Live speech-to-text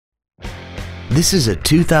This is a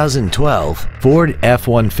 2012 Ford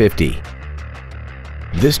F-150.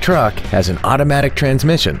 This truck has an automatic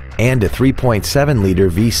transmission and a 3.7-liter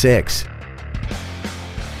V6.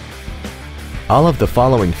 All of the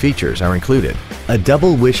following features are included: a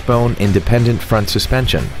double wishbone independent front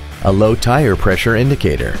suspension, a low tire pressure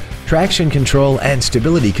indicator, traction control and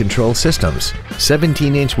stability control systems,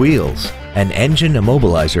 17-inch wheels, an engine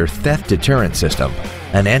immobilizer theft deterrent system,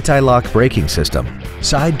 an anti-lock braking system,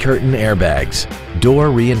 side curtain airbags, door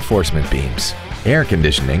reinforcement beams, air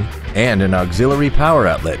conditioning, and an auxiliary power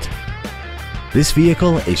outlet. This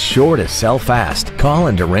vehicle is sure to sell fast. Call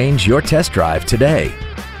and arrange your test drive today.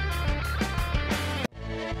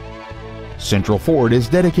 Central Ford is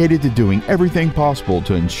dedicated to doing everything possible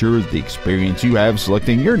to ensure the experience you have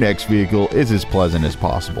selecting your next vehicle is as pleasant as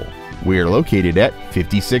possible. We are located at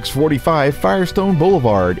 5645 Firestone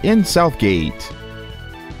Boulevard in Southgate.